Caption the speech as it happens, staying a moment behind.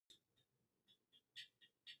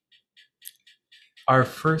Our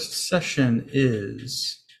first session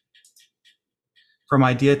is From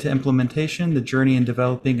Idea to Implementation, the Journey in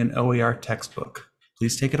Developing an OER Textbook.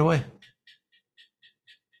 Please take it away.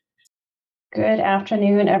 Good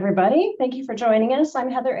afternoon, everybody. Thank you for joining us. I'm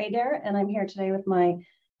Heather Adair, and I'm here today with my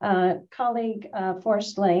colleague,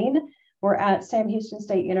 Forrest Lane. We're at Sam Houston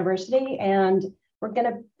State University, and we're going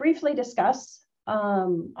to briefly discuss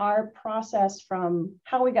our process from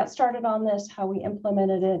how we got started on this, how we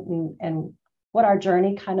implemented it, and what our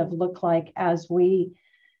journey kind of looked like as we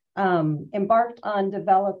embarked on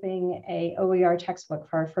developing a OER textbook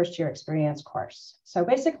for our first year experience course. So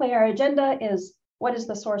basically our agenda is what is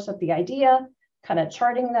the source of the idea, kind of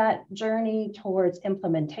charting that journey towards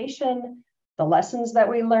implementation, the lessons that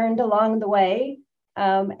we learned along the way,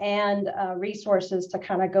 and resources to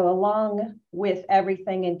kind of go along with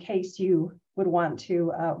everything in case you would want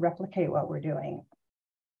to replicate what we're doing.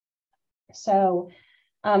 So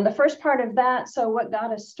the first part of that, so what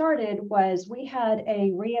got us started was we had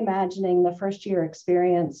a Reimagining the First Year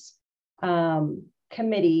Experience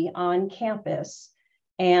committee on campus.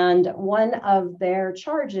 And one of their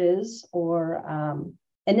charges or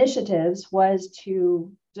initiatives was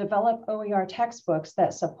to develop OER textbooks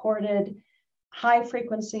that supported high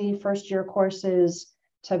frequency first year courses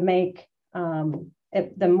to make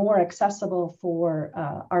them more accessible for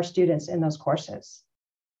our students in those courses.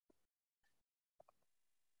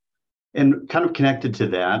 And kind of connected to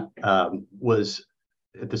that was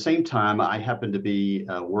at the same time, I happened to be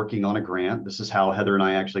working on a grant. This is how Heather and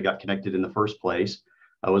I actually got connected in the first place.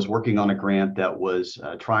 I was working on a grant that was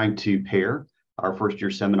trying to pair our first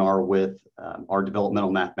year seminar with our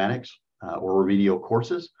developmental mathematics or remedial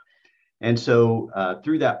courses. And so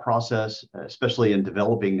through that process, especially in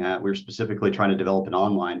developing that, we were specifically trying to develop an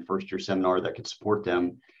online first year seminar that could support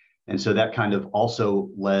them. And so that kind of also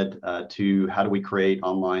led to how do we create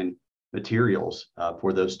online materials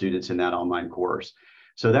for those students in that online course.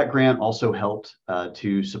 So that grant also helped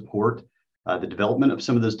to support the development of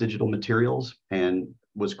some of those digital materials and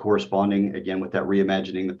was corresponding again with that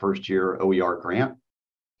Reimagining the First Year OER grant.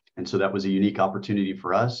 And so that was a unique opportunity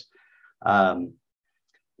for us.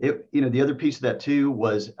 The other piece of that too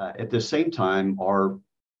was at the same time, our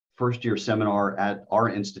first year seminar at our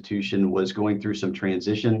institution was going through some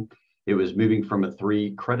transition. It was moving from a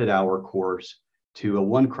 3 credit hour course to a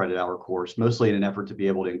 1 credit hour course, mostly in an effort to be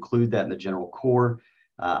able to include that in the general core.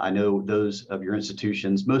 I know those of your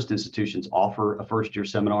institutions, most institutions offer a first year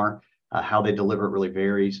seminar. How they deliver it really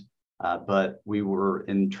varies, but we were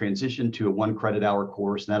in transition to a 1 credit hour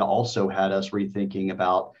course. And that also had us rethinking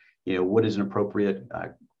about, what is an appropriate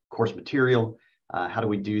course material? How do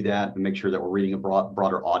we do that and make sure that we're reading a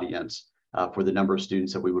broader audience for the number of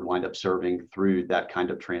students that we would wind up serving through that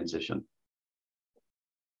kind of transition?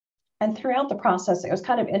 And throughout the process, it was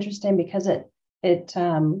kind of interesting because it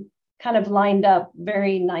kind of lined up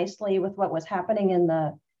very nicely with what was happening in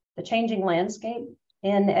the changing landscape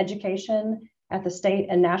in education at the state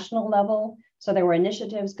and national level. So there were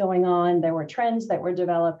initiatives going on, there were trends that were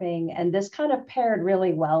developing, and this kind of paired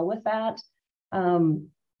really well with that.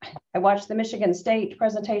 I watched the Michigan State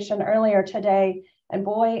presentation earlier today, and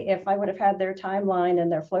boy, if I would have had their timeline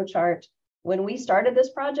and their flow chart when we started this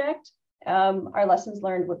project, our lessons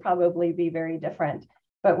learned would probably be very different.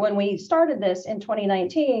 But when we started this in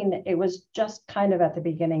 2019, it was just kind of at the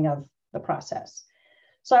beginning of the process.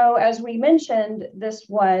 So as we mentioned, this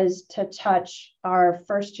was to touch our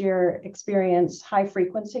first year experience high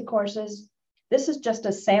frequency courses. This is just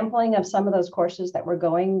a sampling of some of those courses that we're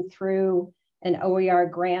going through an OER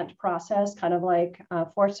grant process, kind of like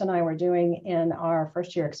Forrest and I were doing in our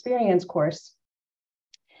first year experience course.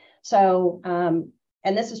 So,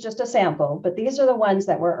 and this is just a sample, but these are the ones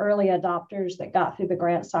that were early adopters that got through the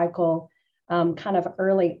grant cycle kind of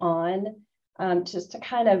early on, just to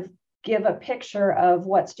kind of give a picture of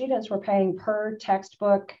what students were paying per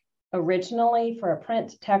textbook originally for a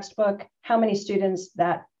print textbook, how many students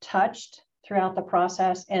that touched throughout the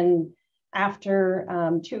process, and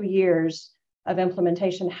after 2 years of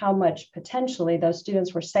implementation, how much potentially those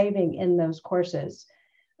students were saving in those courses.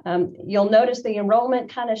 You'll notice the enrollment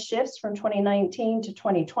kind of shifts from 2019 to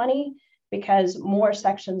 2020 because more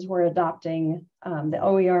sections were adopting the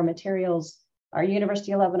OER materials. Our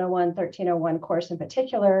University 1101, 1301 course in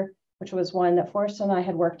particular, which was one that Forrest and I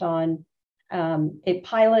had worked on, it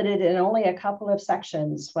piloted in only a couple of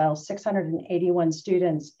sections. Well, 681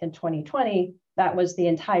 students in 2020, that was the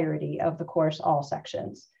entirety of the course, all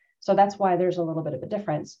sections. So that's why there's a little bit of a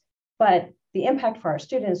difference. But the impact for our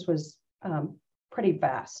students was pretty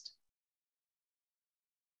vast.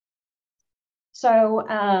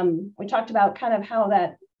 So we talked about kind of how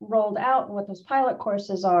that rolled out and what those pilot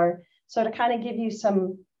courses are. So to kind of give you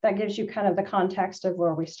that gives you kind of the context of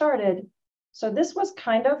where we started. So this was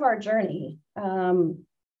kind of our journey.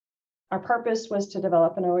 Our purpose was to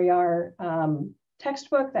develop an OER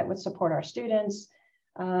textbook that would support our students,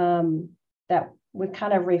 that would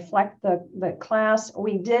kind of reflect the class.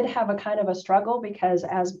 We did have a kind of a struggle because,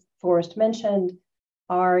 as Forrest mentioned,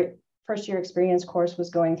 our first year experience course was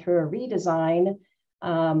going through a redesign.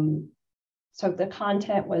 So the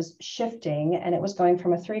content was shifting and it was going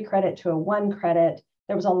from a 3 credit to a 1 credit.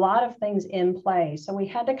 There was a lot of things in play. So we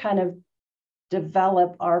had to kind of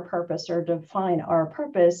develop our purpose or define our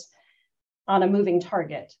purpose on a moving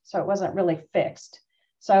target. So it wasn't really fixed.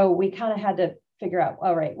 So we kind of had to figure out,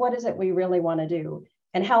 all right, what is it we really want to do?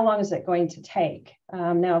 And how long is it going to take?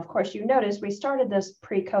 Now, of course, you notice we started this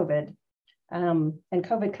pre-COVID, and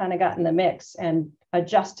COVID kind of got in the mix and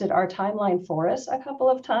adjusted our timeline for us a couple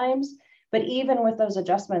of times. But even with those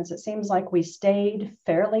adjustments, it seems like we stayed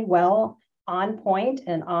fairly well on point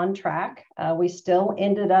and on track. We still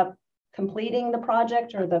ended up completing the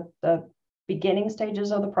project or the beginning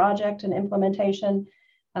stages of the project and implementation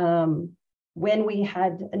when we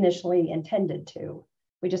had initially intended to.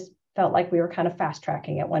 We just felt like we were kind of fast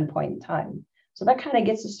tracking at one point in time. So that kind of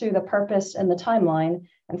gets us through the purpose and the timeline.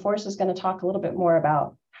 And Forrest is going to talk a little bit more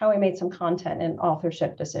about how we made some content and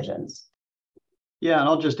authorship decisions. Yeah, and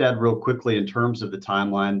I'll just add real quickly in terms of the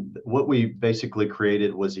timeline, what we basically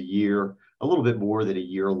created was a little bit more than a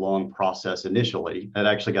year-long process initially. It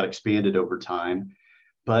actually got expanded over time.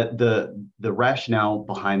 But the rationale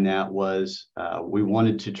behind that was we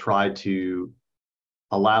wanted to try to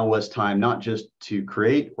allow us time not just to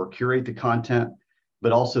create or curate the content,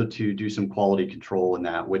 but also to do some quality control in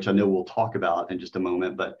that, which I know we'll talk about in just a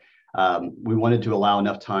moment. But we wanted to allow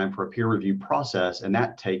enough time for a peer review process, and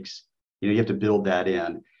that takes, you have to build that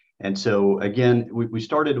in. And so again, we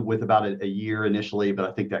started with about a year initially, but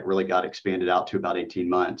I think that really got expanded out to about 18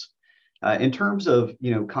 months. In terms of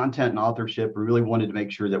content and authorship, we really wanted to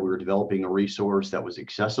make sure that we were developing a resource that was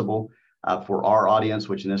accessible for our audience,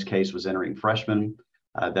 which in this case was entering freshmen,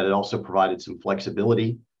 that it also provided some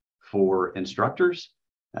flexibility for instructors.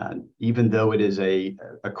 Even though it is a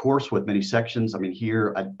course with many sections, I mean,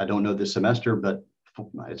 here, I don't know this semester, but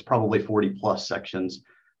it's probably 40 plus sections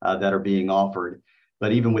that are being offered.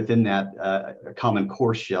 But even within that, a common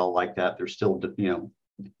course shell like that, there's still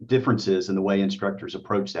differences in the way instructors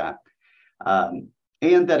approach that.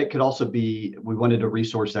 And that it could also be, we wanted a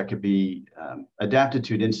resource that could be adapted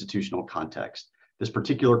to an institutional context. This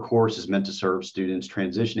particular course is meant to serve students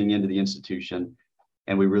transitioning into the institution,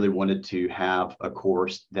 and we really wanted to have a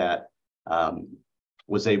course that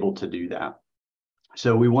was able to do that.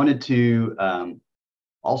 So we wanted to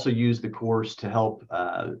also use the course to help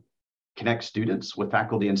connect students with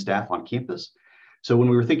faculty and staff on campus. So when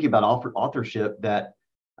we were thinking about authorship, that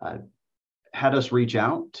had us reach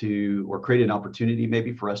out to, or create an opportunity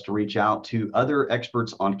maybe for us to reach out to other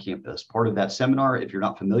experts on campus. Part of that seminar, if you're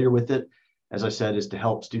not familiar with it, as I said, is to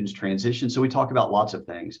help students transition. So we talk about lots of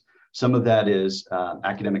things. Some of that is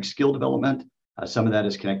academic skill development. Some of that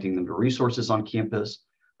is connecting them to resources on campus.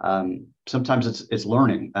 Sometimes it's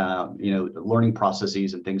learning, learning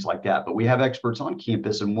processes and things like that. But we have experts on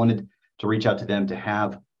campus and wanted to reach out to them to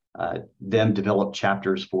have them develop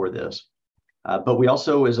chapters for this. But we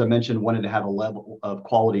also, as I mentioned, wanted to have a level of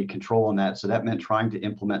quality control on that. So that meant trying to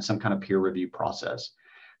implement some kind of peer review process.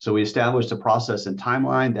 So we established a process and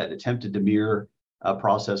timeline that attempted to mirror a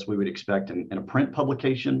process we would expect in a print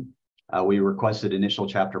publication. We requested initial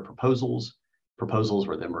chapter proposals. Proposals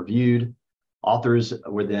were then reviewed. Authors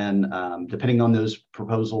were then, depending on those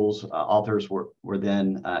proposals, authors were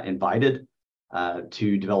then invited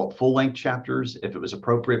to develop full-length chapters. If it was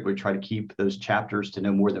appropriate, we'd try to keep those chapters to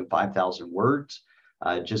no more than 5,000 words,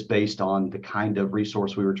 just based on the kind of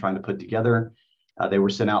resource we were trying to put together. They were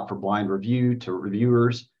sent out for blind review to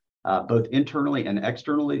reviewers, both internally and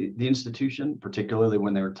externally the institution, particularly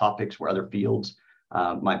when there were topics where other fields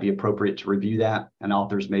might be appropriate to review that, and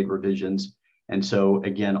authors made revisions. And so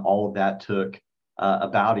again, all of that took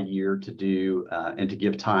about a year to do and to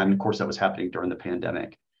give time. Of course, that was happening during the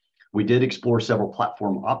pandemic. We did explore several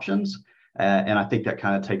platform options, and I think that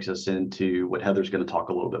kind of takes us into what Heather's going to talk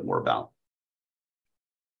a little bit more about.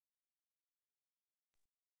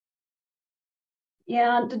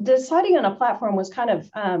 Yeah, deciding on a platform was kind of,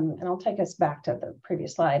 and I'll take us back to the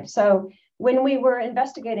previous slide. So when we were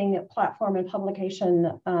investigating platform and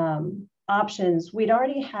publication options, we'd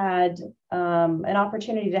already had an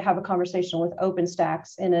opportunity to have a conversation with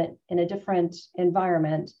OpenTX in a different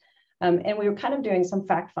environment. And we were kind of doing some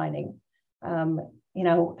fact finding.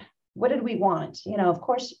 What did we want? Of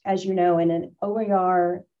course, as you know, in an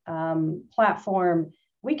OER platform,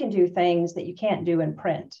 we can do things that you can't do in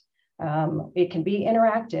print. It can be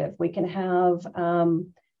interactive. We can have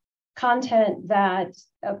content that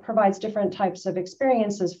provides different types of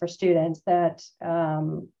experiences for students that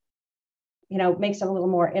makes it a little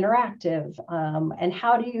more interactive. And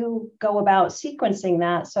how do you go about sequencing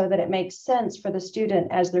that so that it makes sense for the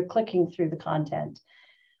student as they're clicking through the content?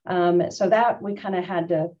 So that we kind of had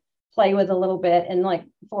to play with a little bit. And like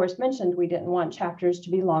Forrest mentioned, we didn't want chapters to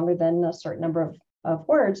be longer than a certain number of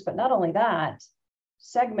words, but not only that,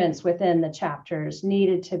 segments within the chapters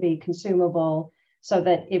needed to be consumable so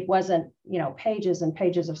that it wasn't, pages and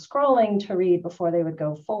pages of scrolling to read before they would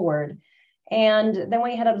go forward. And then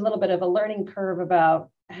we had a little bit of a learning curve about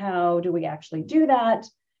how do we actually do that?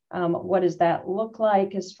 What does that look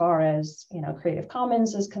like as far as, Creative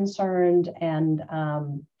Commons is concerned, and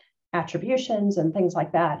attributions and things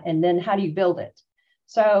like that? And then how do you build it?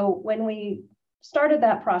 So when we started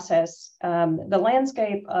that process, the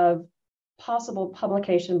landscape of possible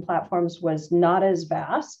publication platforms was not as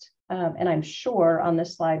vast. And I'm sure on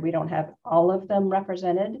this slide, we don't have all of them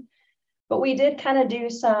represented, but we did kind of do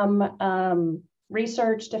some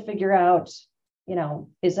research to figure out,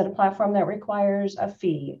 is it a platform that requires a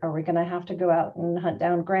fee? Are we going to have to go out and hunt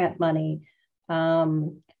down grant money?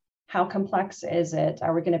 How complex is it?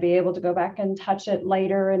 Are we going to be able to go back and touch it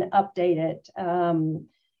later and update it?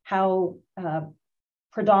 How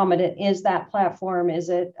predominant is that platform? Is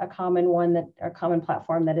it a common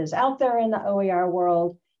platform that is out there in the OER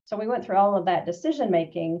world? So we went through all of that decision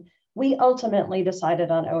making. We ultimately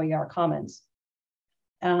decided on OER Commons.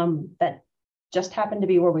 That just happened to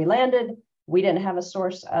be where we landed. We didn't have a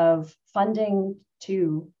source of funding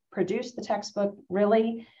to produce the textbook,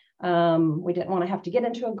 really. We didn't want to have to get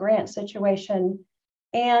into a grant situation.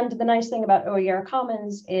 And the nice thing about OER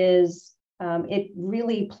Commons is it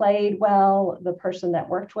really played well. The person that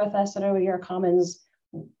worked with us at OER Commons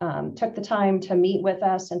took the time to meet with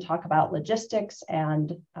us and talk about logistics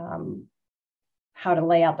and how to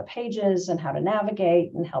lay out the pages and how to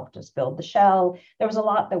navigate, and helped us build the shell. There was a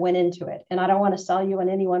lot that went into it. And I don't want to sell you on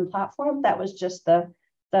any one platform. That was just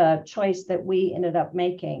the choice that we ended up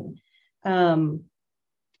making.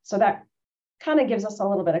 So that kind of gives us a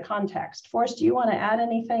little bit of context. Forrest, do you want to add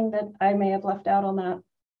anything that I may have left out on that?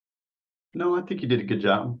 No, I think you did a good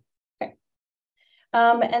job. Okay.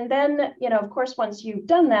 And then, of course, once you've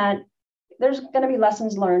done that, there's going to be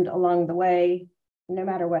lessons learned along the way, no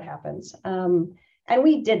matter what happens. And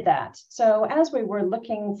we did that. So as we were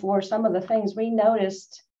looking for some of the things, we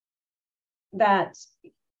noticed that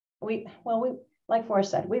like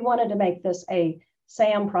Forrest said, we wanted to make this a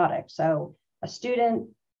SAM product. So a student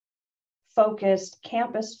focused,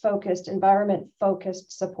 campus focused, environment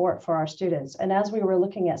focused support for our students. And as we were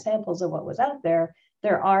looking at samples of what was out there,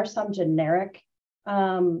 there are some generic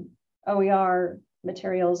OER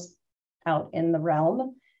materials out in the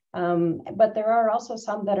realm. But there are also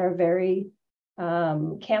some that are very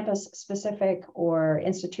campus specific or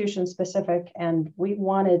institution specific. And we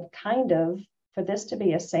wanted for this to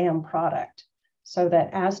be a SAM product so that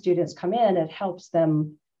as students come in, it helps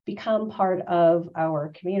them become part of our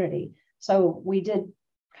community. So we did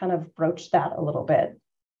kind of broach that a little bit.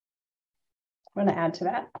 I'm going to add to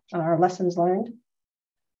that our lessons learned.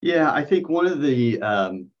 Yeah, I think one of the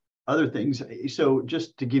other things, so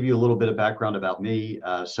just to give you a little bit of background about me,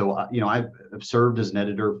 I've served as an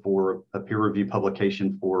editor for a peer review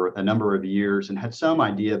publication for a number of years and had some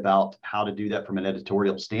idea about how to do that from an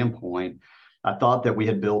editorial standpoint. I thought that we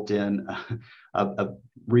had built in a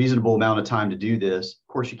reasonable amount of time to do this.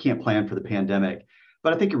 Of course, you can't plan for the pandemic,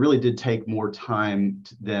 but I think it really did take more time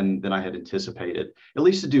than I had anticipated, at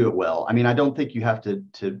least to do it well. I mean, I don't think you have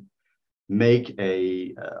to make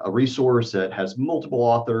a resource that has multiple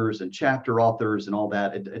authors and chapter authors and all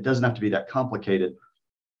that. It doesn't have to be that complicated.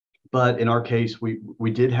 But in our case,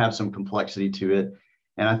 we did have some complexity to it.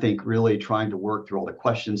 And I think really trying to work through all the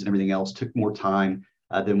questions and everything else took more time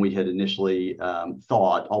than we had initially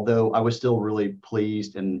thought, although I was still really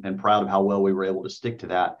pleased and proud of how well we were able to stick to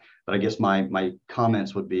that. But I guess my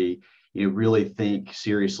comments would be, really think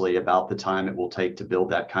seriously about the time it will take to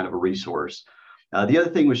build that kind of a resource. The other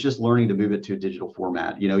thing was just learning to move it to a digital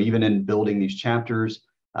format. Even in building these chapters,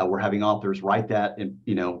 we're having authors write that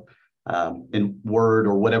in Word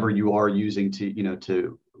or whatever you are using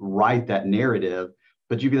to write that narrative.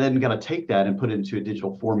 But you then got to take that and put it into a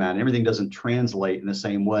digital format, and everything doesn't translate in the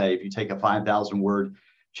same way. If you take a 5,000 word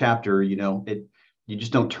chapter, you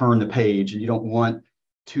just don't turn the page, and you don't want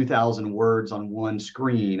 2,000 words on one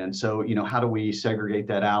screen. And so, how do we segregate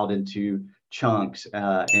that out into chunks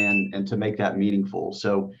and to make that meaningful?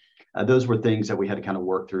 So those were things that we had to kind of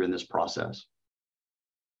work through in this process.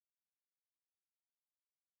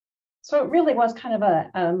 So it really was kind of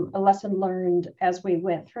a lesson learned as we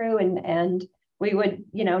went through, and we would,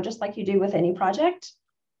 just like you do with any project,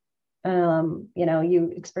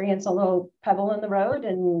 you experience a little pebble in the road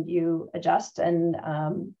and you adjust and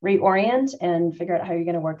reorient and figure out how you're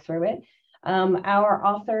going to work through it. Our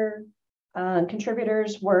author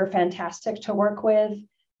contributors were fantastic to work with.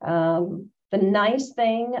 The nice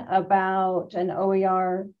thing about an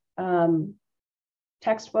OER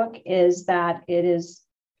textbook is that it is,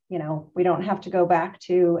 we don't have to go back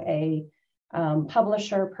to a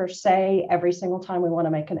publisher per se every single time we want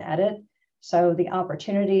to make an edit. So the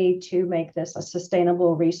opportunity to make this a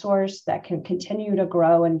sustainable resource that can continue to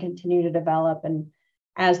grow and continue to develop. And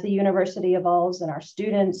as the university evolves and our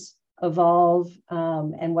students evolve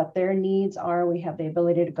and what their needs are, we have the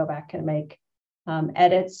ability to go back and make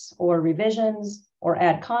edits or revisions or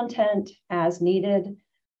add content as needed.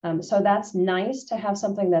 So that's nice to have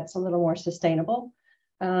something that's a little more sustainable.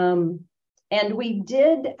 And we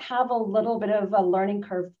did have a little bit of a learning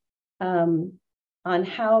curve on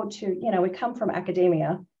how to, we come from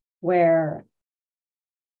academia where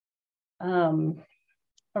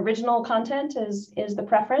original content is the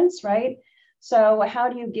preference, right? So how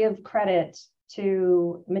do you give credit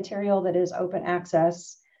to material that is open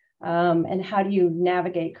access? And how do you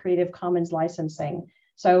navigate Creative Commons licensing?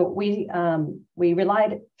 So we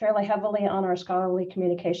relied fairly heavily on our scholarly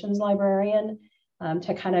communications librarian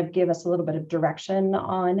to kind of give us a little bit of direction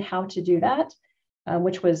on how to do that,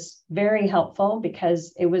 which was very helpful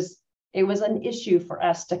because it was an issue for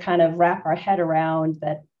us to kind of wrap our head around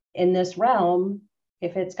that in this realm,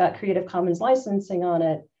 if it's got Creative Commons licensing on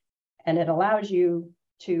it and it allows you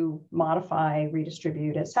to modify,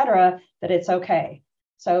 redistribute, et cetera, that it's okay.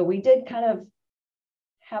 So we did kind of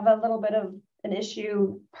have a little bit of an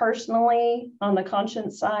issue personally on the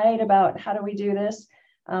conscience side about how do we do this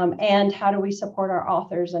and how do we support our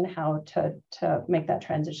authors and how to make that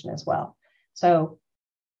transition as well. So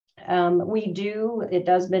it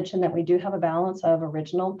does mention that we do have a balance of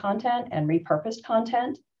original content and repurposed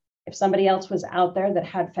content. If somebody else was out there that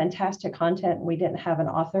had fantastic content and we didn't have an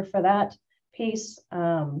author for that piece,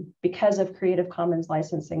 because of Creative Commons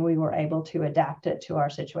licensing, we were able to adapt it to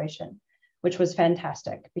our situation, which was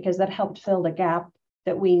fantastic because that helped fill the gap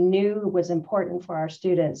that we knew was important for our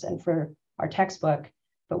students and for our textbook,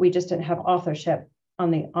 but we just didn't have authorship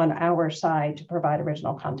on our side to provide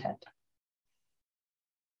original content.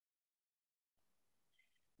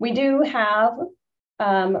 We do have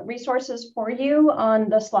resources for you on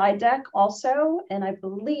the slide deck also, and I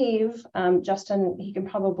believe Justin, he can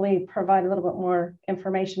probably provide a little bit more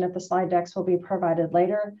information if the slide decks will be provided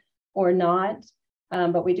later or not.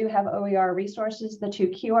 But we do have OER resources, the 2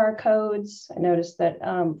 QR codes. I noticed that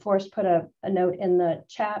Forrest put a note in the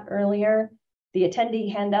chat earlier. The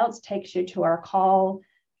attendee handouts takes you to our call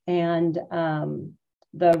and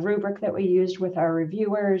the rubric that we used with our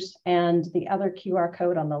reviewers, and the other QR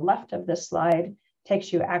code on the left of this slide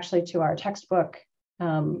takes you actually to our textbook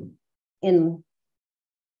in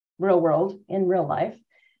real world, in real life,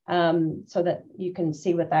 so that you can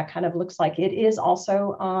see what that kind of looks like. It is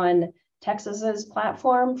also on Texas's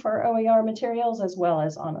platform for OER materials as well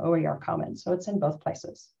as on OER Commons. So it's in both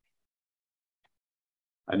places.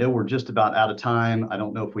 I know we're just about out of time. I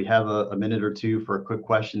don't know if we have a minute or two for a quick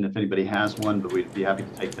question, if anybody has one, but we'd be happy to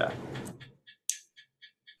take that.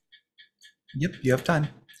 Yep, you have time.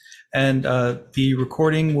 And the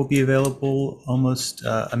recording will be available almost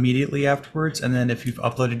immediately afterwards. And then if you've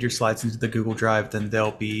uploaded your slides into the Google Drive, then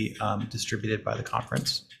they'll be distributed by the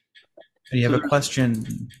conference. And you have a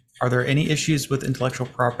question. Are there any issues with intellectual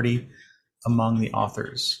property among the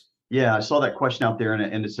authors? Yeah, I saw that question out there,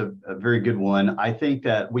 and it's a very good one. I think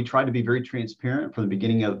that we tried to be very transparent from the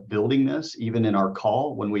beginning of building this, even in our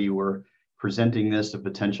call when we were presenting this to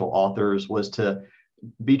potential authors, was to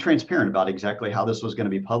be transparent about exactly how this was going to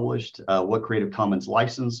be published, what Creative Commons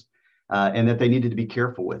license, and that they needed to be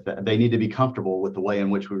careful with that. They need to be comfortable with the way in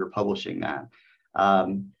which we were publishing that.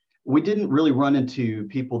 We didn't really run into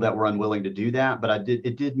people that were unwilling to do that, but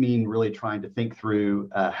it did mean really trying to think through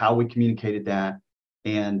how we communicated that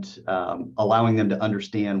and allowing them to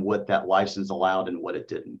understand what that license allowed and what it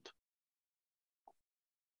didn't.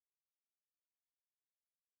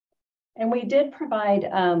 And we did provide,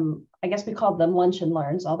 I guess we called them lunch and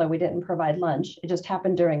learns, although we didn't provide lunch. It just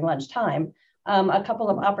happened during lunchtime. A couple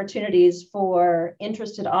of opportunities for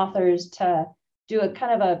interested authors to do a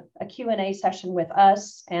kind of a Q&A session with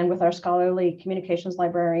us and with our scholarly communications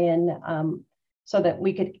librarian so that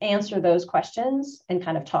we could answer those questions and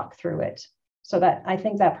kind of talk through it. So that I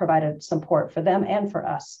think that provided support for them and for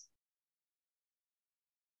us.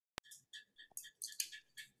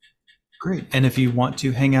 Great. And if you want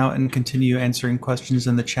to hang out and continue answering questions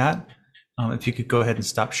in the chat, if you could go ahead and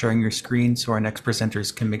stop sharing your screen so our next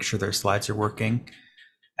presenters can make sure their slides are working.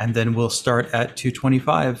 And then we'll start at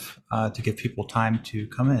 2:25 to give people time to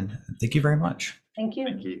come in. Thank you very much. Thank you.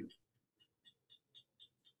 Thank you.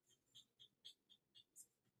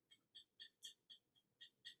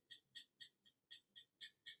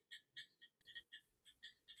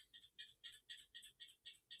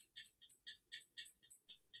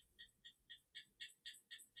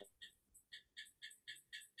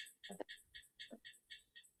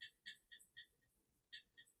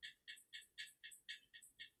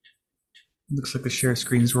 Looks like the share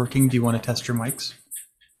screen is working. Do you want to test your mics?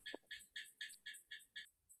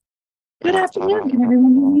 Good afternoon. Can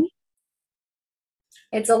everyone hear me?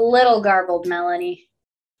 It's a little garbled, Melanie.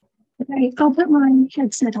 Okay, I'll put my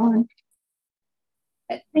headset on.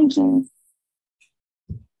 Thank you.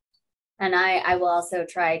 And I will also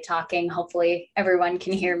try talking. Hopefully everyone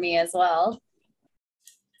can hear me as well.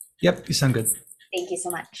 Yep, you sound good. Thank you so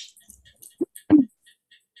much.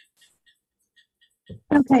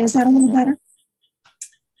 Okay, is that a little better?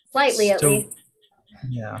 Slightly, at Still- least.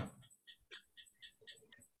 Yeah.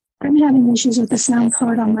 I'm having issues with the sound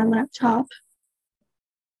card on my laptop.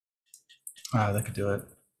 That could do it.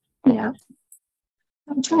 Yeah.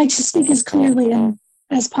 I'm trying to speak as clearly and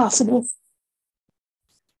as possible.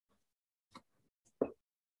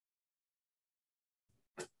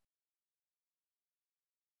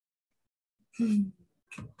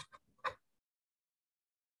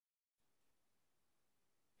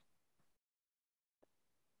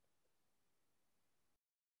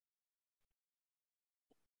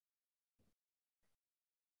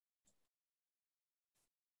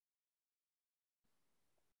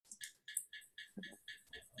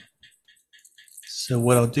 So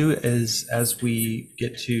what I'll do is, as we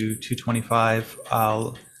get to 2:25,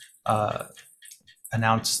 I'll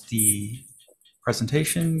announce the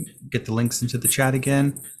presentation, get the links into the chat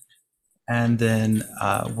again, and then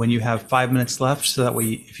when you have 5 minutes left, so that way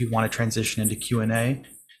if you want to transition into Q&A,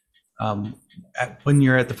 when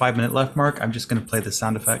you're at the 5-minute left mark, I'm just going to play the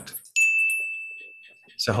sound effect.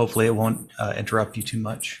 So hopefully it won't interrupt you too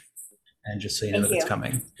much, and just so you know Thank that it's you.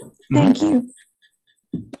 coming. Thank you.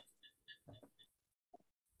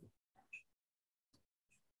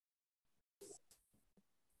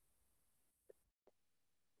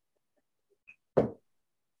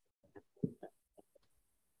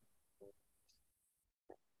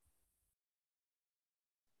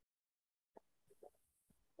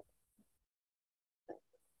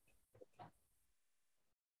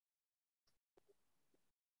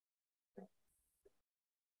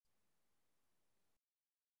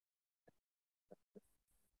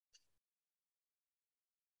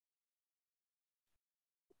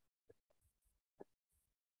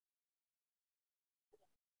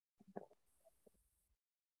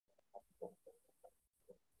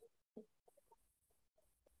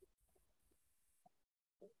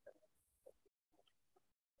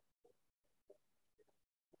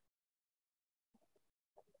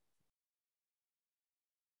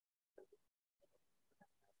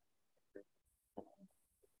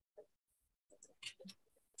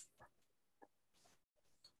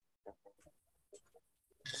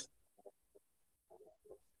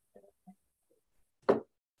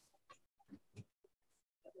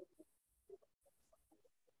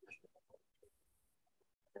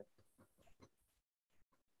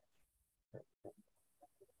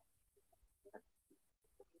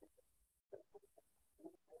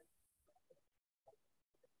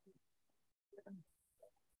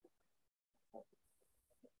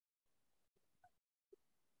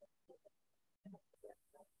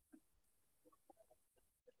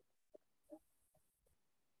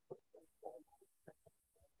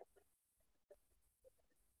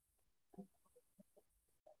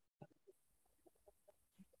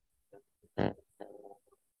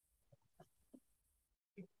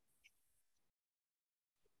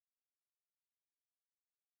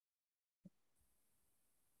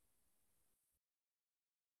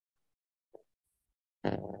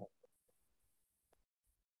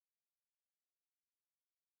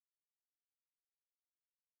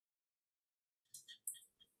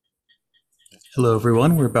 Hello,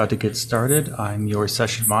 everyone. We're about to get started. I'm your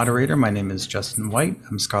session moderator. My name is Justin White.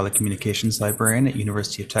 I'm Scholarly Communications Librarian at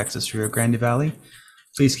University of Texas, Rio Grande Valley.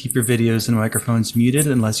 Please keep your videos and microphones muted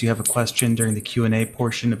unless you have a question during the Q&A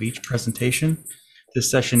portion of each presentation. This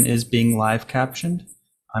session is being live captioned.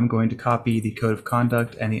 I'm going to copy the code of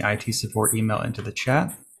conduct and the IT support email into the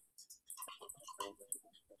chat.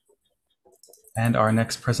 And our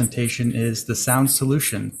next presentation is the sound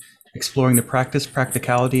solution. exploring the practice,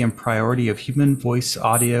 practicality, and priority of human voice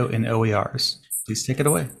audio in OERs. Please take it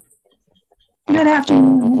away. Good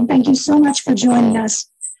afternoon, and thank you so much for joining us.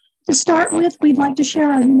 To start with, we'd like to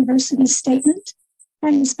share our university statement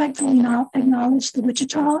and respectfully acknowledge the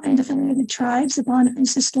Wichita and affiliated tribes upon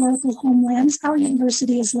whose historical homelands our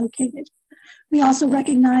university is located. We also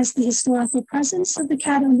recognize the historical presence of the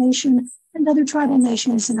Caddo Nation and other tribal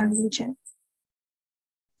nations in our region.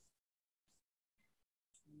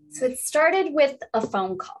 So it started with a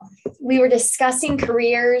phone call. We were discussing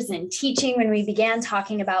careers and teaching when we began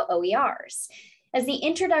talking about OERs. As the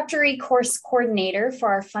introductory course coordinator for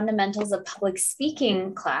our Fundamentals of Public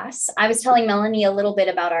Speaking class, I was telling Melanie a little bit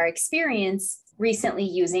about our experience recently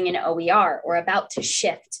using an OER or about to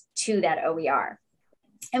shift to that OER.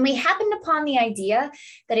 And we happened upon the idea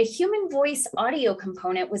that a human voice audio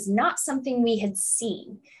component was not something we had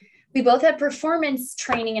seen. We both had performance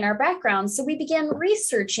training in our background, so we began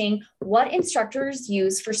researching what instructors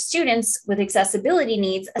use for students with accessibility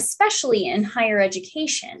needs, especially in higher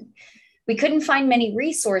education. We couldn't find many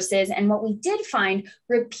resources, and what we did find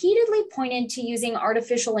repeatedly pointed to using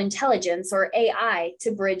artificial intelligence or AI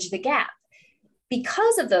to bridge the gap.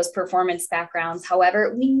 Because of those performance backgrounds,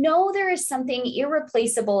 however, we know there is something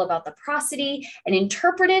irreplaceable about the prosody and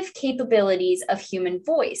interpretive capabilities of human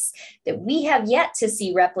voice that we have yet to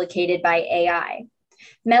see replicated by AI.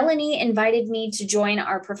 Melanie invited me to join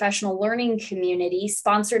our professional learning community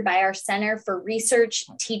sponsored by our Center for Research,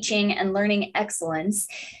 Teaching, and Learning Excellence.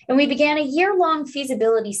 And we began a year-long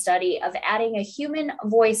feasibility study of adding a human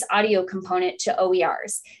voice audio component to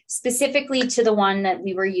OERs, specifically to the one that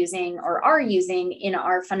we were using or are using in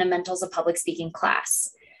our Fundamentals of Public Speaking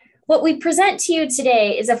class. What we present to you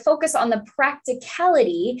today is a focus on the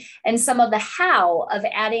practicality and some of the how of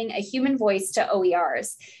adding a human voice to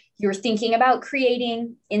OERs. You're thinking about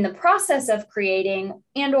creating, in the process of creating,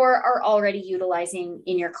 and or are already utilizing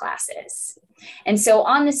in your classes. And so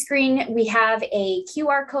on the screen, we have a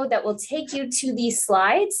QR code that will take you to these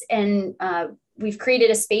slides, and we've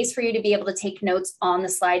created a space for you to be able to take notes on the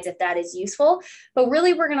slides if that is useful. But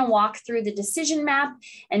really, we're going to walk through the decision map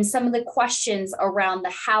and some of the questions around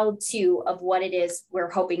the how-to of what it is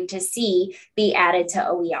we're hoping to see be added to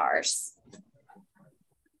OERs.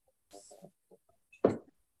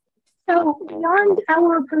 So beyond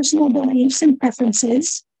our personal beliefs and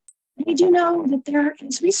preferences, we do know that there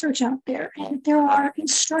is research out there and that there are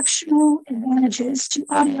instructional advantages to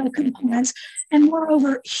audio components and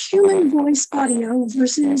moreover, human voice audio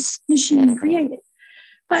versus machine created.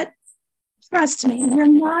 But trust me, we're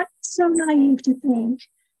not so naive to think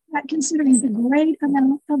that considering the great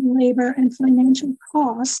amount of labor and financial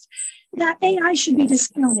cost, that AI should be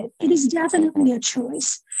discounted. It is definitely a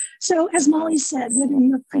choice. So as Molly said, whether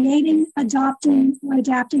you're creating, adopting, or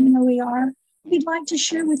adapting an OER, we'd like to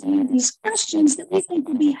share with you these questions that we think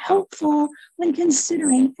will be helpful when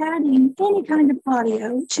considering adding any kind of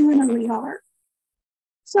audio to an OER.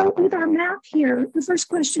 So with our map here, the first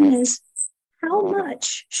question is, how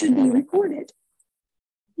much should be recorded?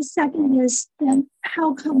 The second is, then,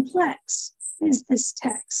 how complex is this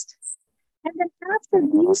text? And then after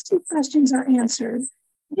these two questions are answered,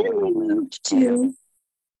 then we moved to,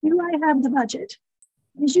 do I have the budget?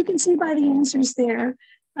 As you can see by the answers there,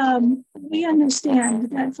 we understand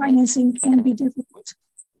that financing can be difficult.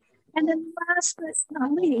 And then last but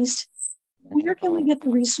not least, where can we get the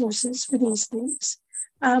resources for these things?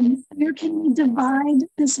 Where can we divide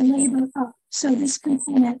this labor up? So this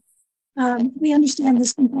component, we understand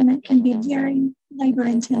this component can be very labor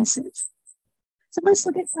intensive. So let's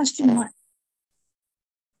look at question one.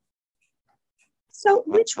 So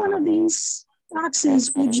which one of these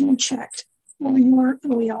boxes would you check for your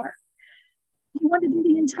OER? You want to do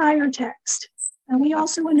the entire text. And we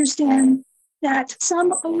also understand that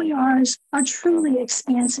some OERs are truly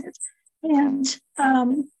expansive. And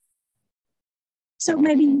so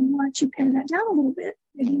maybe you want to pare that down a little bit.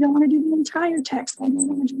 Maybe you don't want to do the entire text, maybe you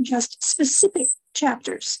want to do just specific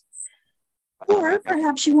chapters. Or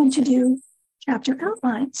perhaps you want to do chapter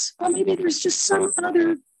outlines, or maybe there's just some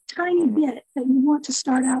other tiny bit that you want to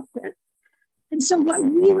start out with. And so what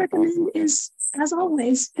we recommend is, as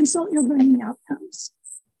always, consult your learning outcomes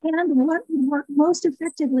and what would work most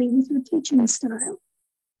effectively with your teaching style.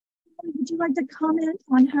 Would you like to comment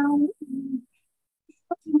on how you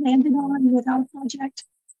landed on with our project?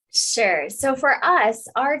 Sure. So for us,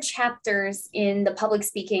 our chapters in the public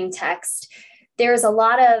speaking text, there's a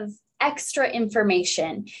lot of extra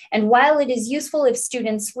information. And while it is useful if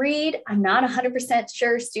students read, I'm not 100%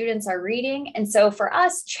 sure students are reading. And so for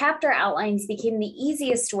us, chapter outlines became the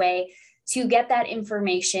easiest way to get that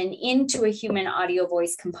information into a human audio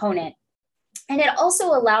voice component. And it also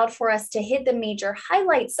allowed for us to hit the major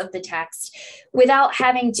highlights of the text without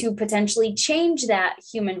having to potentially change that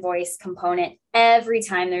human voice component every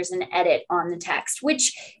time there's an edit on the text,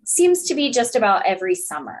 which seems to be just about every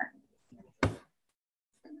summer.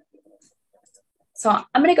 So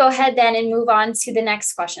I'm going to go ahead then and move on to the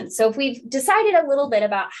next question. So if we've decided a little bit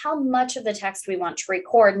about how much of the text we want to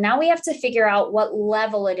record, now we have to figure out what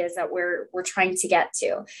level it is that we're trying to get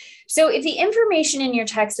to. So if the information in your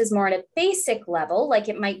text is more at a basic level, like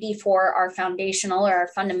it might be for our foundational or our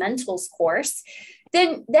fundamentals course,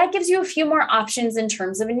 then that gives you a few more options in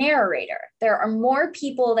terms of a narrator. There are more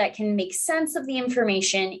people that can make sense of the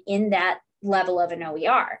information in that level of an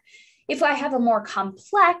OER. If I have a more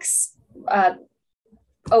complex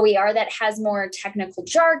OER that has more technical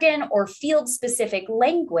jargon or field-specific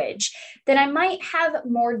language, then I might have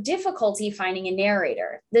more difficulty finding a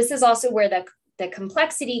narrator. This is also where the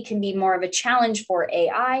complexity can be more of a challenge for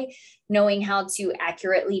AI, knowing how to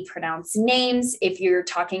accurately pronounce names if you're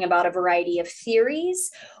talking about a variety of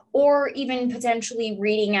theories, or even potentially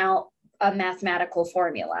reading out a mathematical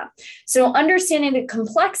formula. So understanding the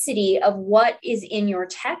complexity of what is in your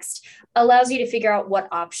text allows you to figure out what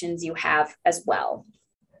options you have as well.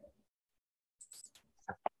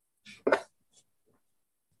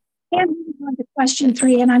 And moving on to question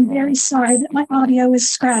 3, and I'm very sorry that my audio is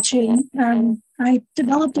scratching. I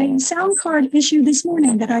developed a sound card issue this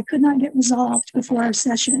morning that I could not get resolved before our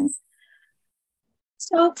session.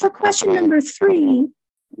 So for question number 3,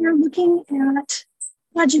 we're looking at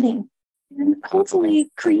budgeting and hopefully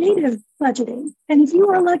creative budgeting. And if you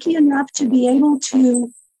are lucky enough to be able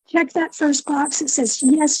to check that first box that says,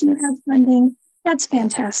 yes, you have funding, that's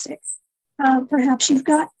fantastic. Perhaps you've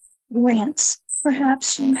got grants.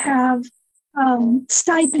 Perhaps you have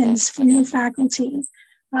stipends for your faculty.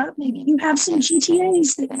 Maybe you have some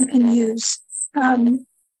GTAs that you can use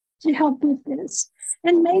to help with this.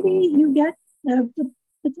 And maybe you get the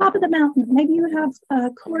top of the mountain. Maybe you have a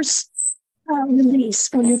course release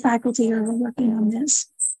for your faculty who are working on this.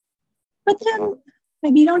 But then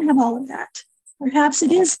maybe you don't have all of that. Perhaps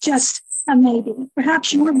it is just a maybe.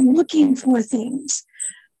 Perhaps you are looking for things.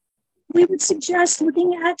 We would suggest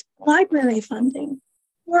looking at library funding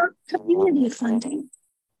or community funding.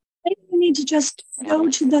 Maybe you need to just go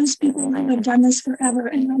to those people who have done this forever,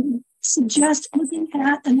 and I would suggest looking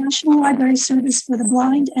at the National Library Service for the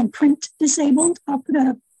Blind and Print Disabled. I'll put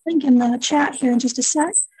a link in the chat here in just a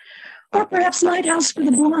sec. Or perhaps Lighthouse for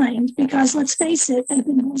the Blind, because let's face it, they've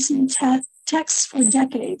been using texts for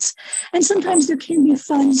decades. And sometimes there can be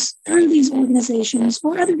funds through these organizations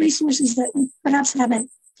or other resources that we perhaps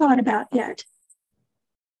haven't thought about yet.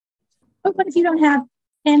 But what if you don't have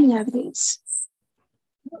any of these?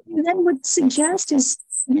 What you then would suggest is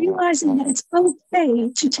realizing that it's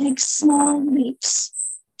okay to take small leaps,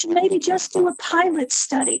 to maybe just do a pilot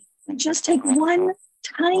study and just take one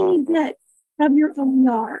tiny bit of your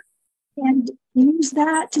OER and use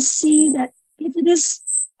that to see that if it is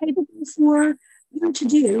capable for you to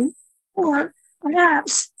do, or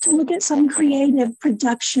perhaps to look at some creative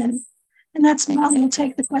production. And that's Molly will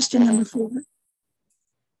take the question number 4.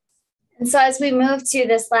 And so as we move to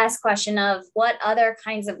this last question of what other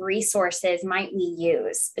kinds of resources might we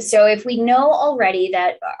use? So if we know already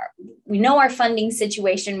that we know our funding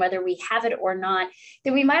situation, whether we have it or not,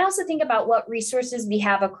 then we might also think about what resources we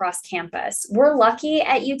have across campus. We're lucky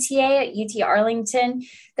at UTA, at UT Arlington,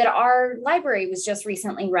 that our library was just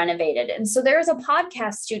recently renovated. And so there is a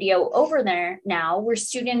podcast studio over there now where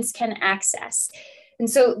students can access. And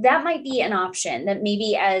so that might be an option that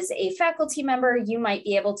maybe as a faculty member, you might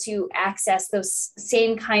be able to access those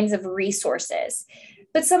same kinds of resources.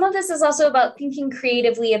 But some of this is also about thinking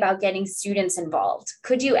creatively about getting students involved.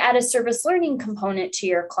 Could you add a service learning component to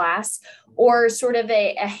your class, or sort of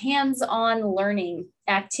a hands-on learning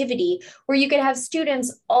activity where you could have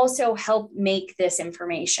students also help make this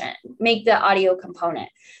information, make the audio component?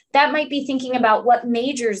 That might be thinking about what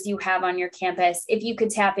majors you have on your campus. If you could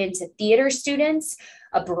tap into theater students,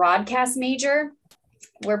 a broadcast major,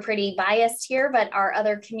 we're pretty biased here, but our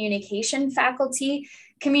other communication faculty,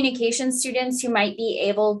 communication students who might be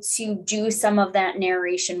able to do some of that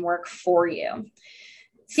narration work for you.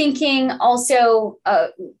 Thinking also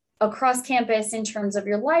across campus in terms of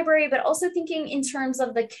your library, but also thinking in terms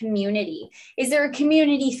of the community. Is there a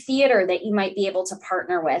community theater that you might be able to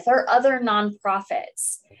partner with, or other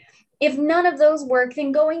nonprofits? If none of those work,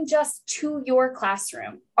 then going just to your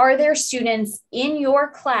classroom. Are there students in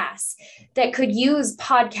your class that could use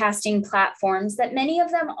podcasting platforms that many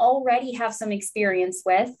of them already have some experience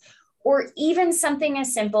with, or even something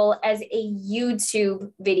as simple as a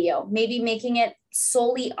YouTube video, maybe making it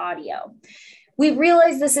solely audio? We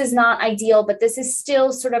realize this is not ideal, but this is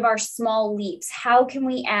still sort of our small leaps. How can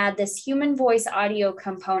we add this human voice audio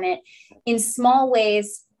component in small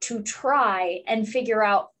ways to try and figure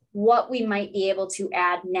out what we might be able to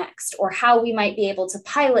add next, or how we might be able to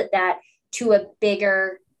pilot that to a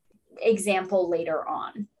bigger example later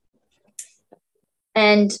on?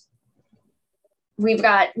 And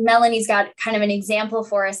Melanie's got kind of an example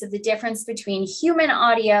for us of the difference between human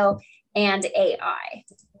audio and AI.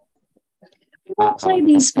 I won't play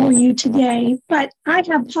these for you today, but I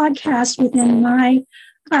have podcasts within my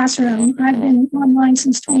classroom. I've been online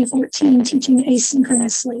since 2014 teaching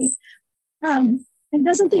asynchronously. And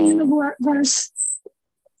doesn't the universe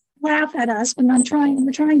laugh at us when we're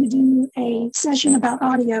trying to do a session about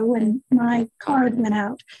audio and my card went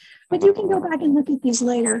out? But you can go back and look at these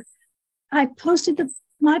later. I posted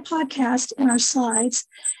my podcast in our slides,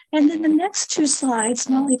 and then the next two slides,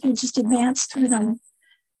 Molly, if you just advance through them.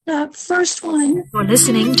 The first one. You're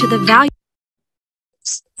listening to the value.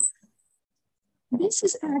 This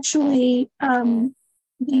is actually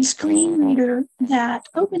the screen reader that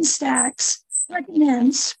OpenTX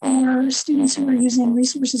recommends for students who are using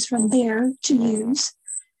resources from there to use.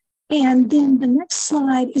 And then the next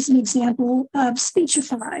slide is an example of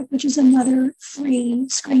Speechify, which is another free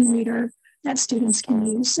screen reader that students can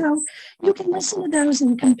use. So you can listen to those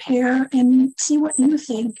and compare and see what you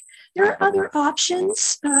think. There are other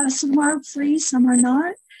options. Some are free, some are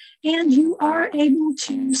not. And you are able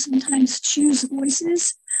to sometimes choose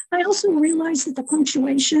voices. I also realize that the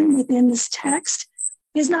punctuation within this text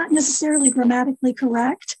is not necessarily grammatically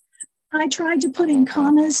correct. I tried to put in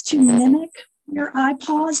commas to mimic where I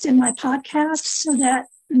paused in my podcast so that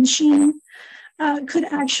the machine could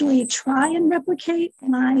actually try and replicate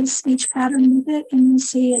my speech pattern with it. And you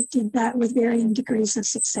see it did that with varying degrees of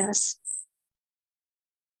success.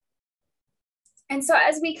 And so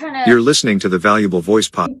as we kind of You're listening to the Valuable Voice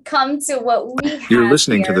Podcast. come to what we have You're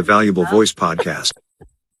listening to here, the Valuable Voice Podcast.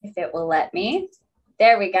 if it will let me.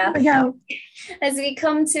 There we go. There we go. As we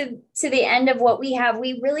come to the end of what we have,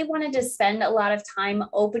 we really wanted to spend a lot of time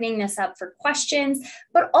opening this up for questions,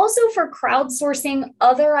 but also for crowdsourcing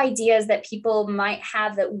other ideas that people might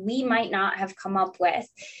have that we might not have come up with.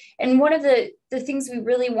 And one of the things we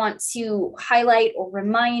really want to highlight or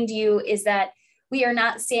remind you is that we are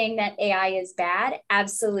not saying that AI is bad.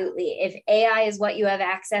 Absolutely. If AI is what you have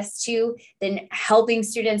access to, then helping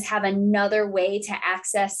students have another way to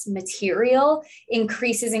access material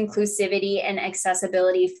increases inclusivity and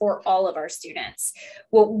accessibility for all of our students.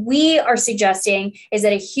 What we are suggesting is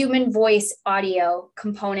that a human voice audio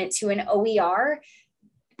component to an OER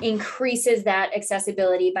increases that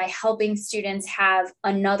accessibility by helping students have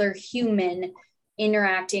another human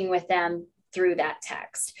interacting with them through that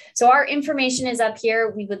text. So our information is up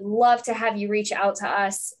here. We would love to have you reach out to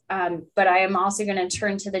us, but I am also going to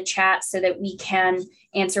turn to the chat so that we can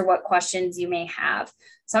answer what questions you may have.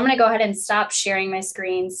 So I'm going to go ahead and stop sharing my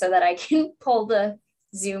screen so that I can pull the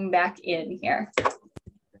Zoom back in here.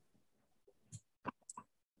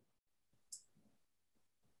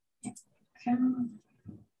 Okay.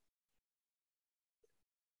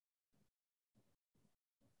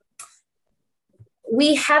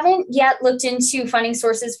 We haven't yet looked into funding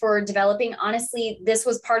sources for developing. Honestly, this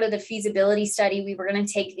was part of the feasibility study. We were going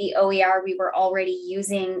to take the OER we were already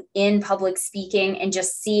using in public speaking and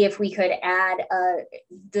just see if we could add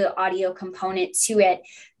the audio component to it.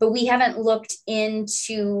 But we haven't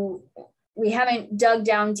dug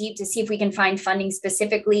down deep to see if we can find funding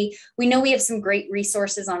specifically. We know we have some great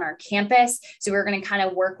resources on our campus, so we're going to kind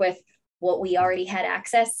of work with what we already had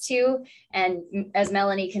access to. And as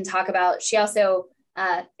Melanie can talk about, she also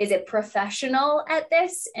is a professional at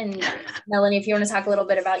this. And Melanie, if you want to talk a little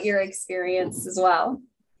bit about your experience as well.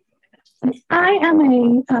 I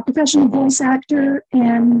am a professional voice actor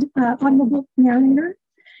and audiobook narrator,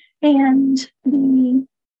 and the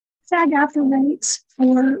SAG-AFTRA rates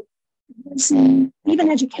for voicing even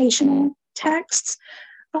educational texts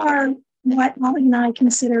are what Molly and I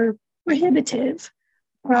consider prohibitive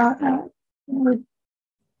for our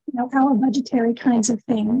budgetary kinds of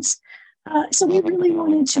things. So we really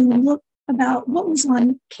wanted to look about what was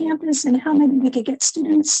on campus and how maybe we could get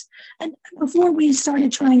students. And before we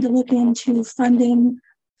started trying to look into funding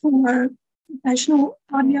for professional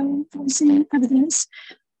audio voicing of this,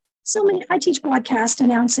 I teach broadcast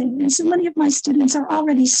announcing, and so many of my students are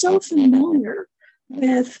already so familiar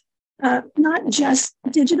with not just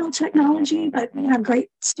digital technology, but we have great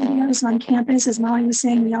studios on campus. As Molly was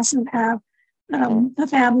saying, we also have a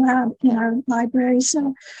fab lab in our library.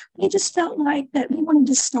 So we just felt like that we wanted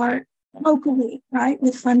to start locally, right,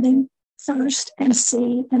 with funding first and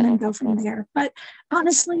see, and then go from there. But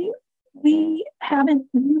honestly, we haven't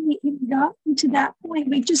really even gotten to that point.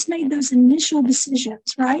 We've just made those initial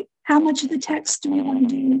decisions, right? How much of the text do we want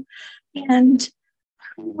to do? And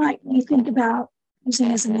who might we think about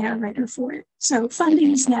using as a narrator for it? So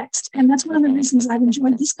funding is next. And that's one of the reasons I've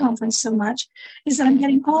enjoyed this conference so much, is that I'm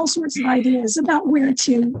getting all sorts of ideas about where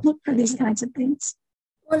to look for these kinds of things.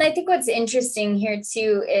 Well, and I think what's interesting here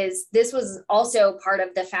too is this was also part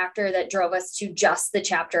of the factor that drove us to just the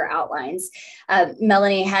chapter outlines.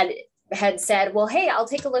 Melanie had said, well, hey, I'll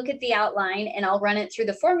take a look at the outline and I'll run it through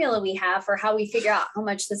the formula we have for how we figure out how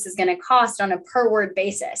much this is going to cost on a per word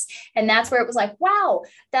basis. And that's where it was like, wow,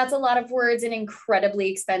 that's a lot of words and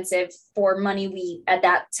incredibly expensive for money we at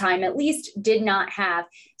that time at least did not have.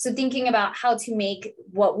 So thinking about how to make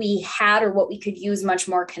what we had or what we could use much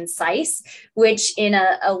more concise, which in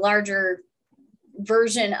a larger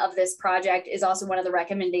version of this project is also one of the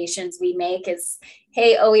recommendations we make is,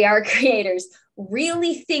 hey, OER creators,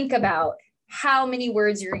 really think about how many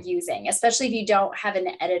words you're using, especially if you don't have an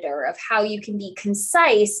editor, of how you can be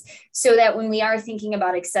concise so that when we are thinking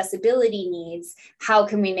about accessibility needs, how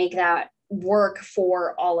can we make that work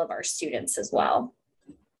for all of our students as well?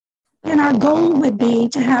 And our goal would be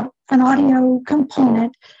to have an audio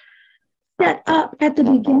component set up at the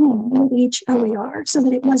beginning of each OER so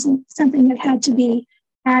that it wasn't something that had to be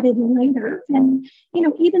added later. And, you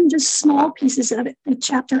know, even just small pieces of it, the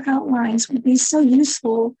chapter outlines, would be so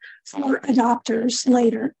useful for adopters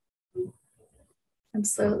later.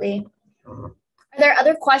 Absolutely. Are there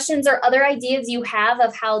other questions or other ideas you have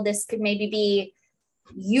of how this could maybe be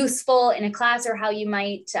useful in a class, or how you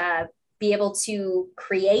might be able to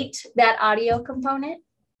create that audio component?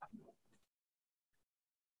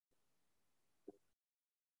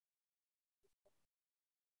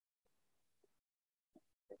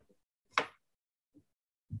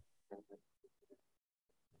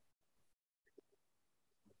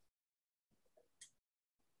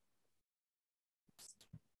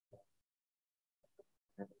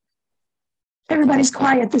 Everybody's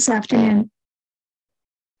quiet this afternoon.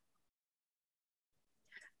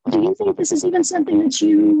 Do you think this is even something that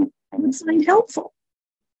you would find helpful?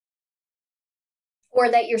 Or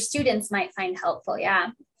that your students might find helpful,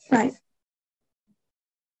 yeah. Right.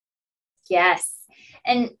 Yes.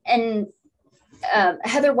 And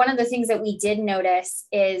Heather, one of the things that we did notice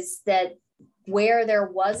is that where there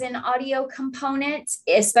was an audio component,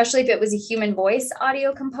 especially if it was a human voice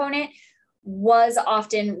audio component, was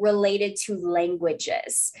often related to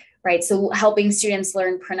languages, right? So helping students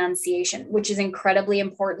learn pronunciation, which is incredibly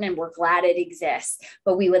important, and we're glad it exists,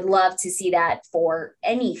 but we would love to see that for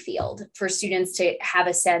any field, for students to have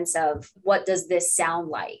a sense of what does this sound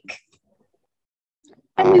like?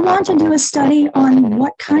 And we want to do a study on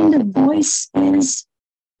what kind of voice is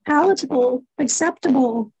palatable,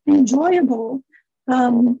 acceptable, enjoyable.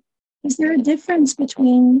 Is there a difference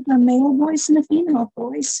between a male voice and a female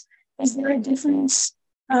voice? Is there a difference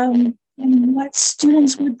in what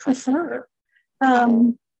students would prefer?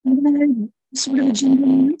 Even a sort of a gender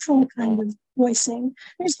neutral kind of voicing.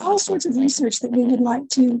 There's all sorts of research that we would like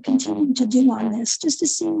to continue to do on this, just to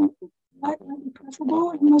see what might be preferable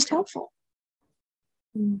and most helpful.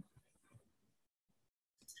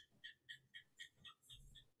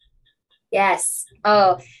 Yes.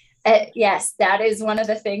 Oh, yes. That is one of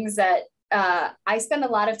the things that I spend a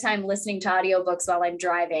lot of time listening to audiobooks while I'm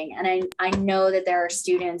driving. And I know that there are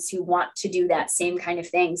students who want to do that same kind of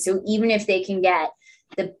thing. So even if they can get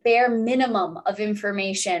the bare minimum of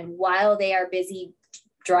information while they are busy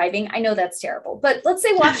driving, I know that's terrible, but let's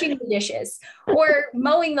say washing the dishes or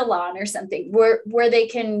mowing the lawn or something where they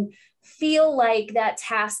can feel like that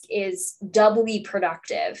task is doubly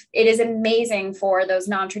productive. It is amazing for those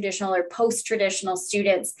non-traditional or post-traditional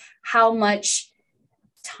students how much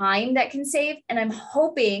time that can save. And I'm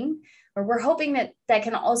hoping, or we're hoping, that that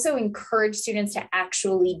can also encourage students to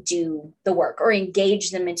actually do the work or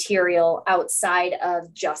engage the material outside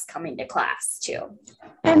of just coming to class too.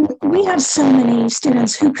 And we have so many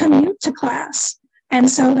students who commute to class. And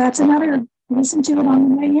so that's another, listen to it on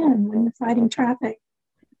the way in when you're fighting traffic.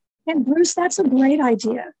 And Bruce, that's a great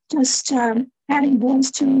idea. Just adding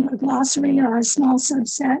voice to a glossary or a small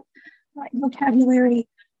subset, like vocabulary,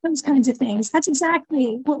 those kinds of things. That's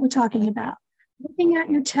exactly what we're talking about. Looking at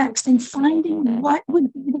your text and finding what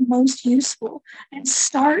would be the most useful, and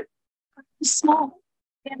start small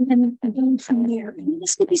and then build from there. And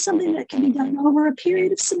this could be something that can be done over a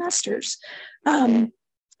period of semesters. And,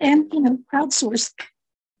 crowdsource.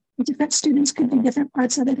 Different students could do different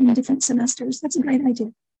parts of it in different semesters. That's a great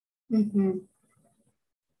idea. Mm-hmm.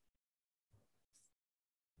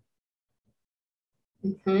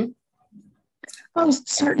 Mm-hmm. Oh,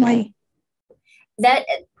 certainly. That,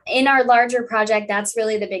 in our larger project, that's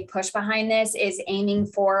really the big push behind this, is aiming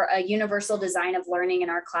for a universal design of learning in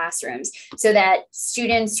our classrooms so that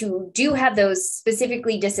students who do have those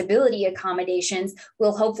specifically disability accommodations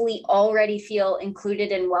will hopefully already feel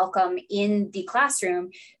included and welcome in the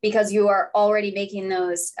classroom, because you are already making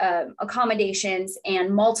those accommodations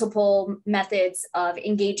and multiple methods of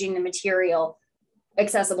engaging the material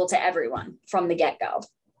accessible to everyone from the get-go.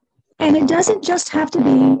 And it doesn't just have to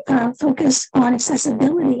be focused on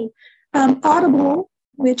accessibility. Audible,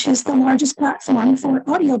 which is the largest platform for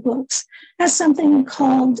audiobooks, has something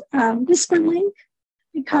called Whisperlink,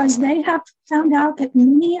 because they have found out that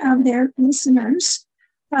many of their listeners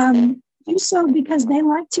do so because they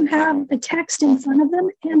like to have the text in front of them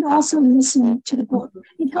and also listen to the book.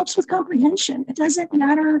 It helps with comprehension. It doesn't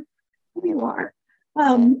matter who you are.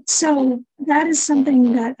 So that is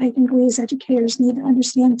something that I think we as educators need to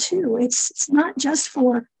understand too. It's not just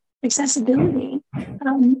for accessibility.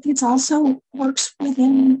 It also works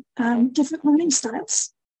within different learning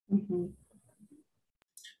styles. Mm-hmm.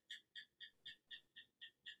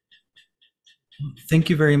 Thank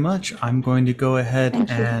you very much. I'm going to go ahead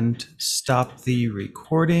and stop the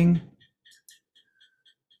recording.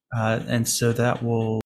 And so that will